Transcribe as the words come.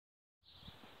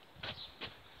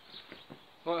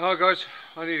Right, hi guys,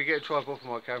 I need to get a tripod for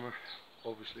my camera,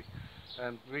 obviously.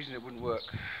 The reason it wouldn't work,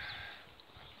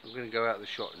 I'm going to go out of the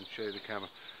shot and show you the camera.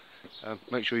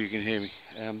 Make sure you can hear me.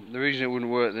 The reason it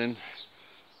wouldn't work then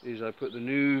is I put the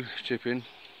new tip in.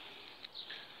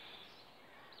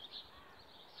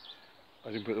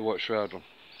 I didn't put the white shroud on.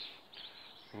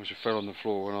 I must have fell on the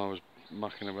floor when I was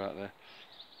mucking about there.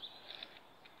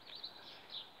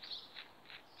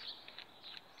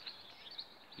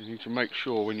 You need to make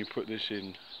sure when you put this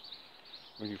in,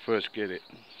 when you first get it,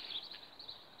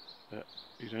 that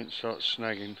you don't start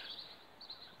snagging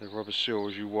the rubber seal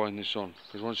as you wind this on,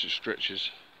 because once it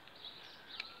stretches,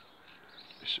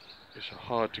 it's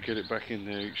hard to get it back in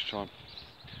there each time.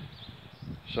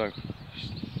 So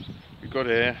you've got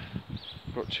air,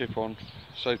 got tip on,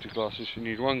 safety glasses. You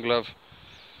need one glove.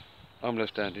 I'm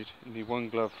left-handed. You need one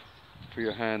glove for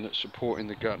your hand that's supporting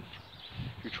the gun.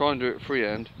 If you try and do it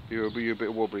freehand, you'll be a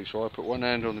bit wobbly, so I put one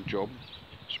hand on the job,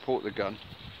 support the gun,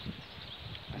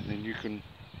 and then you can,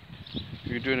 if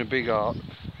you're doing a big arc,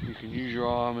 you can use your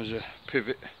arm as a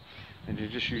pivot, and you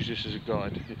just use this as a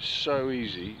guide. It's so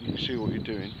easy, you can see what you're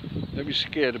doing. Don't be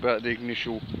scared about the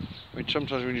initial, I mean,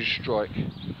 sometimes when you strike,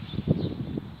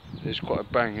 there's quite a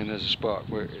bang and there's a spark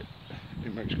where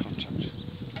it makes contact.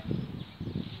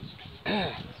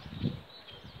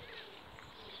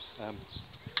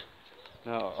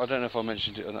 Now, I don't know if I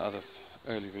mentioned it on the other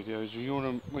early videos.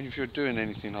 If you're doing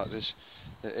anything like this,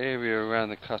 the area around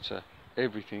the cutter,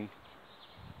 everything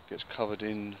gets covered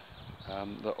in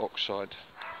the oxide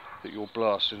that you're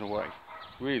blasting away.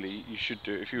 Really, you should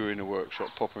do it if you were in a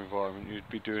workshop, proper environment. You'd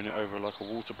be doing it over like a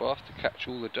water bath to catch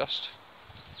all the dust.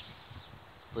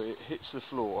 But it hits the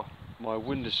floor. My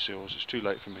windowsills, it's too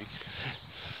late for me.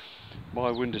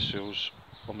 My windowsills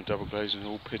on the double glazing are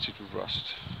all pitted with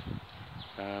rust.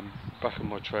 Back of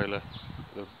my trailer,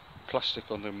 the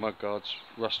plastic on the mud guards,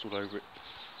 rust all over it.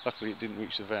 Luckily it didn't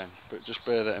reach the van, but just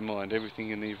bear that in mind. Everything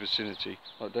in the vicinity,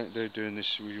 like don't do doing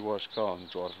this with your wife's car and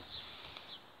driving,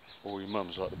 or your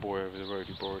mum's, like the boy over the road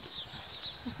who borrowed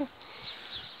it.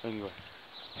 Anyway,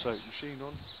 so machine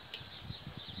on,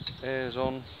 air's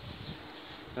on.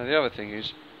 Now the other thing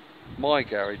is, my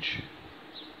garage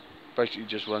basically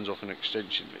just runs off an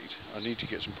extension lead. I need to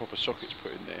get some proper sockets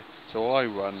put in there, so I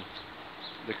run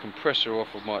the compressor off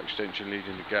of my extension lead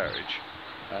in the garage,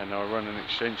 and I run an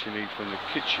extension lead from the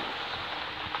kitchen,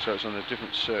 so it's on a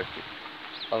different circuit.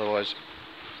 Otherwise,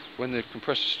 when the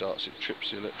compressor starts, it trips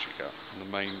the electric out on the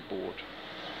main board.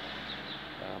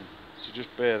 So just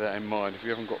bear that in mind. If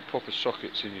you haven't got proper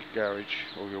sockets in your garage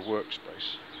or your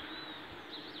workspace,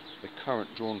 the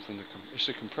current drawn from it's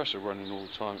the compressor running all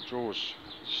the time. It draws,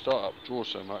 the startup draws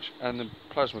so much, and the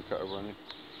plasma cutter running,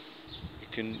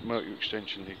 it can melt your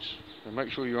extension leads. And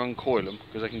make sure you uncoil them,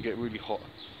 because they can get really hot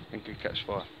and can catch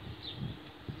fire.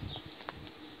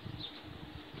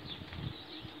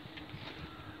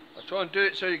 I'll try and do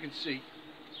it so you can see.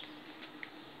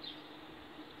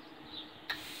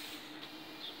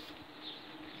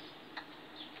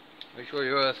 Make sure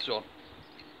your earth's on.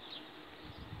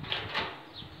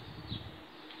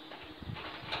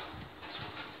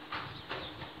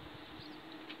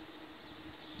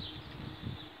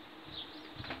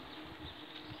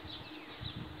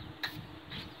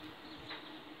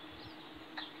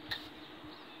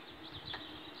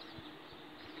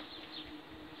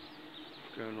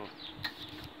 Going on.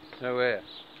 No air.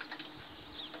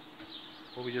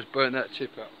 Or we just burnt that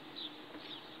tip out.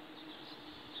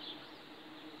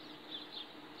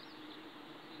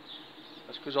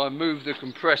 That's because I moved the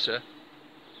compressor.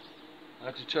 I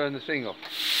had to turn the thing off.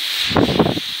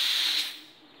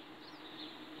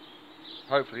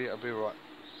 Hopefully it'll be alright.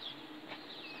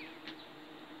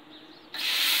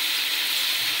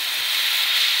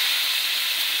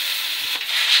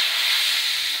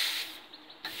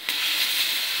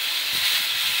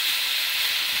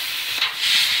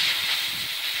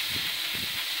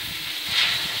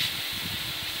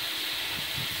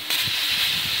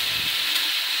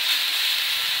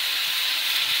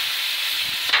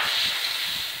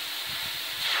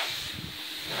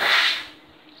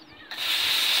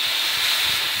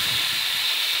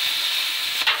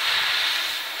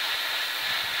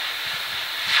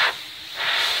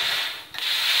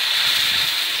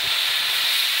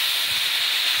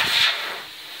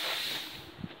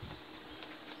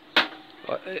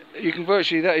 You can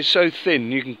virtually, that is so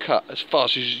thin, you can cut as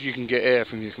fast as you can get air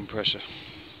from your compressor.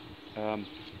 When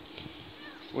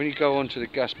you go onto the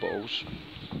gas bottles,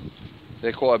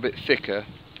 they're quite a bit thicker.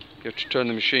 You have to turn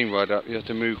the machine right up, you have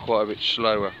to move quite a bit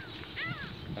slower.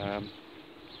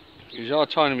 These are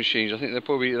tiny machines. I think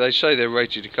they say they're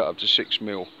rated to cut up to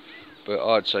 6mm, but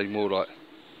I'd say more like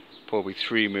probably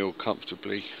 3mm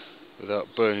comfortably without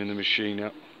burning the machine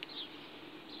out.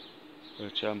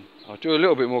 But I'll do a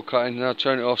little bit more cutting and I'll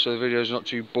turn it off so the video is not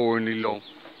too boringly long.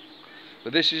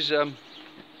 But this is the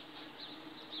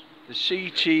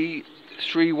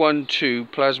Ct312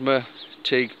 plasma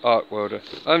TIG arc welder.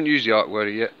 I haven't used the arc welder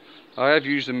yet. I have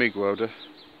used the MIG welder.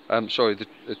 Sorry,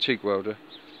 the TIG welder.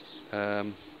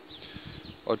 I'll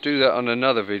do that on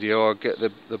another video. I'll get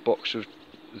the box of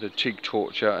the TIG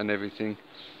torch out and everything.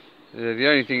 The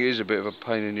only thing that is a bit of a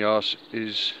pain in the arse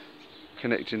is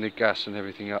connecting the gas and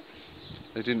everything up.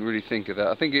 They didn't really think of that.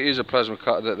 I think it is a plasma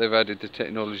cutter that they've added the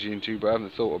technology into, but I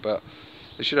haven't thought about.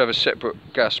 They should have a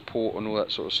separate gas port and all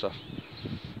that sort of stuff.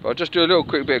 But I'll just do a little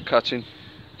quick bit of cutting,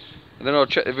 and then I'll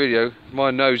check the video. If my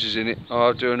nose is in it,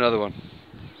 I'll do another one.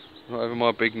 Not having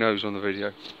my big nose on the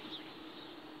video.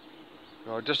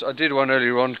 I did one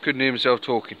earlier on, couldn't hear myself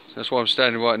talking. That's why I'm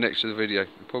standing right next to the video.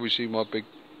 You'll probably see my big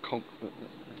conch.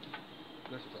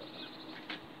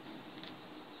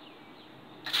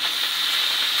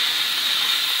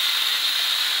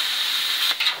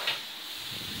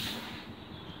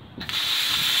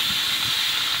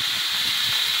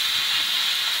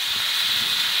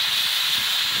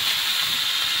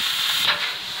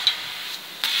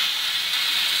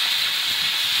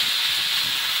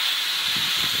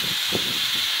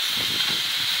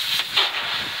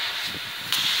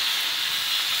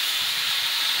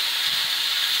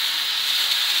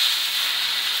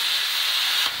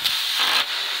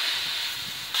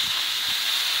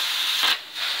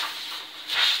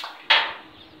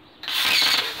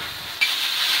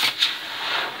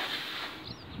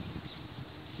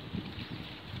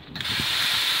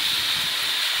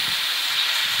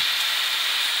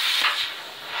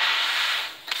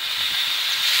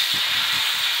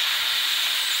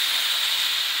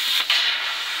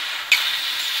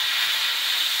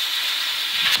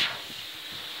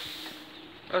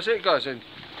 That's it, guys, then.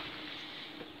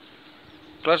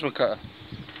 Plasma cutter.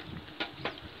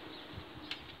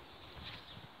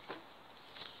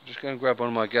 Just going to grab one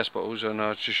of my gas bottles and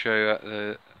I'll just show you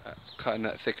the cutting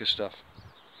that thicker stuff.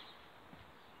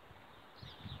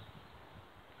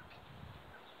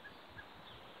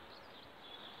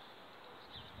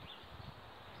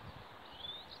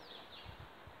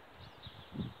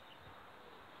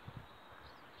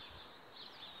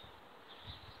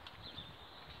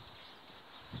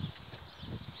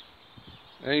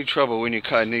 Any trouble when you're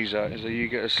cutting these out is that you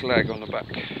get a slag on the back.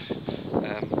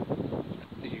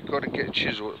 You've got to get a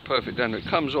chisel at perfect angle. It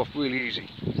comes off really easy,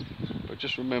 but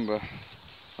just remember,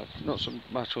 like, not so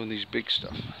much on these big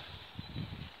stuff.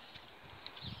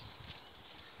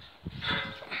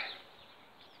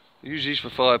 Use these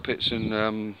for fire pits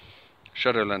and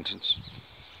shadow lanterns.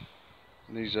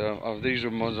 And these are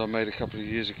ones I made a couple of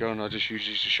years ago, and I just use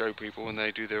these to show people when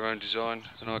they do their own design,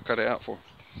 and I cut it out for them.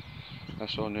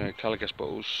 That's on colour gas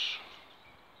bottles.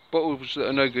 Bottles that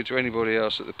are no good to anybody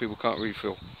else that the people can't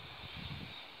refill.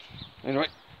 Anyway,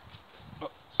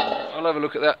 I'll have a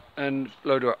look at that and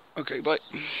load her up. Okay, bye.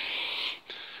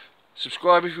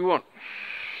 Subscribe if you want.